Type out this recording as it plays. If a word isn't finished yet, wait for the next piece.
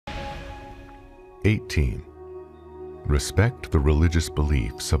18. Respect the religious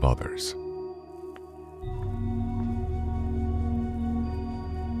beliefs of others.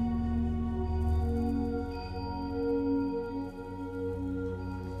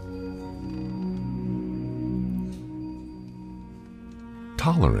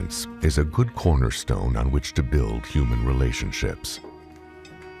 Tolerance is a good cornerstone on which to build human relationships.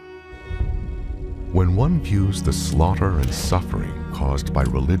 When one views the slaughter and suffering caused by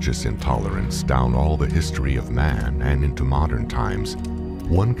religious intolerance down all the history of man and into modern times,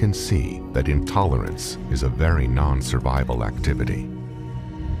 one can see that intolerance is a very non-survival activity.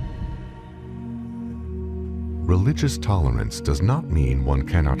 Religious tolerance does not mean one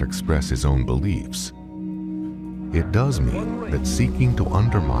cannot express his own beliefs. It does mean that seeking to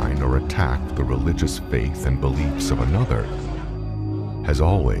undermine or attack the religious faith and beliefs of another has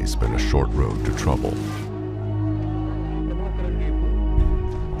always been a short road to trouble.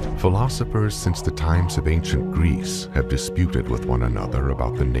 Philosophers since the times of ancient Greece have disputed with one another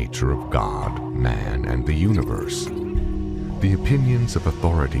about the nature of God, man, and the universe. The opinions of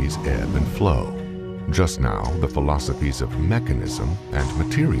authorities ebb and flow. Just now, the philosophies of mechanism and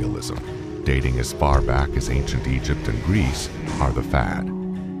materialism, dating as far back as ancient Egypt and Greece, are the fad.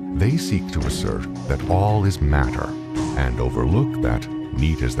 They seek to assert that all is matter and overlook that,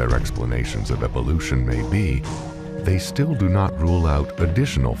 neat as their explanations of evolution may be, they still do not rule out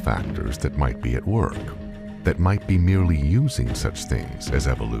additional factors that might be at work, that might be merely using such things as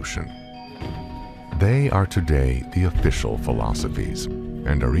evolution. They are today the official philosophies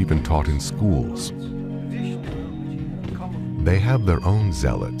and are even taught in schools. They have their own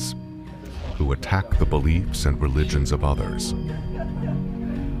zealots who attack the beliefs and religions of others.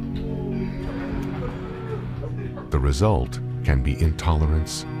 The result can be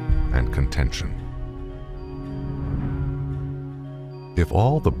intolerance and contention. If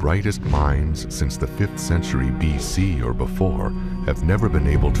all the brightest minds since the 5th century BC or before have never been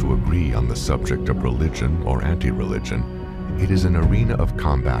able to agree on the subject of religion or anti-religion, it is an arena of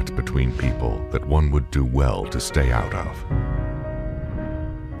combat between people that one would do well to stay out of.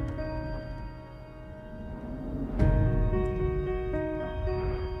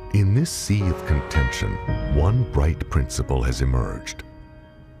 In this sea of contention, one bright principle has emerged.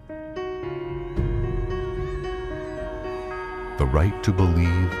 The right to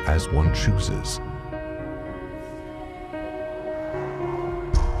believe as one chooses.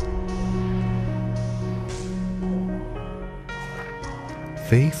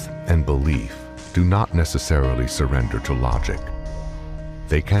 Faith and belief do not necessarily surrender to logic.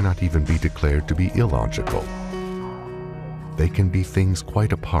 They cannot even be declared to be illogical. They can be things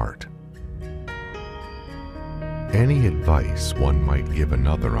quite apart. Any advice one might give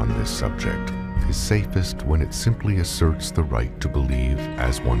another on this subject is safest when it simply asserts the right to believe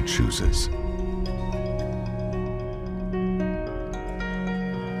as one chooses.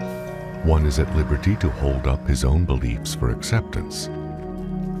 One is at liberty to hold up his own beliefs for acceptance.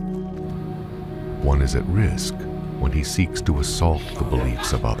 One is at risk when he seeks to assault the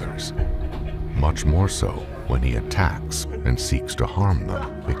beliefs of others, much more so when he attacks and seeks to harm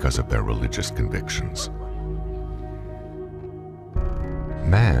them because of their religious convictions.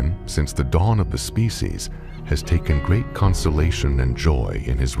 Man, since the dawn of the species, has taken great consolation and joy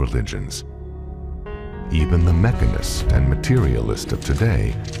in his religions. Even the mechanist and materialist of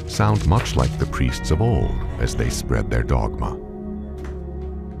today sound much like the priests of old as they spread their dogma.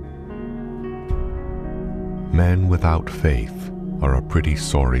 Men without faith are a pretty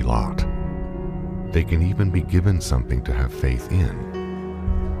sorry lot. They can even be given something to have faith in.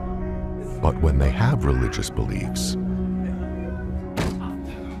 But when they have religious beliefs,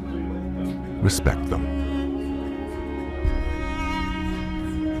 respect them.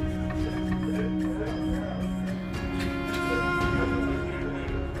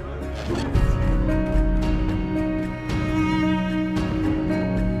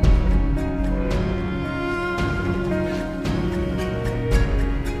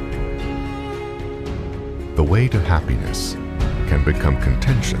 The way to happiness can become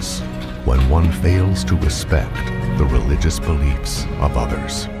contentious when one fails to respect the religious beliefs of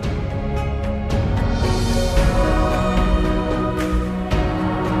others.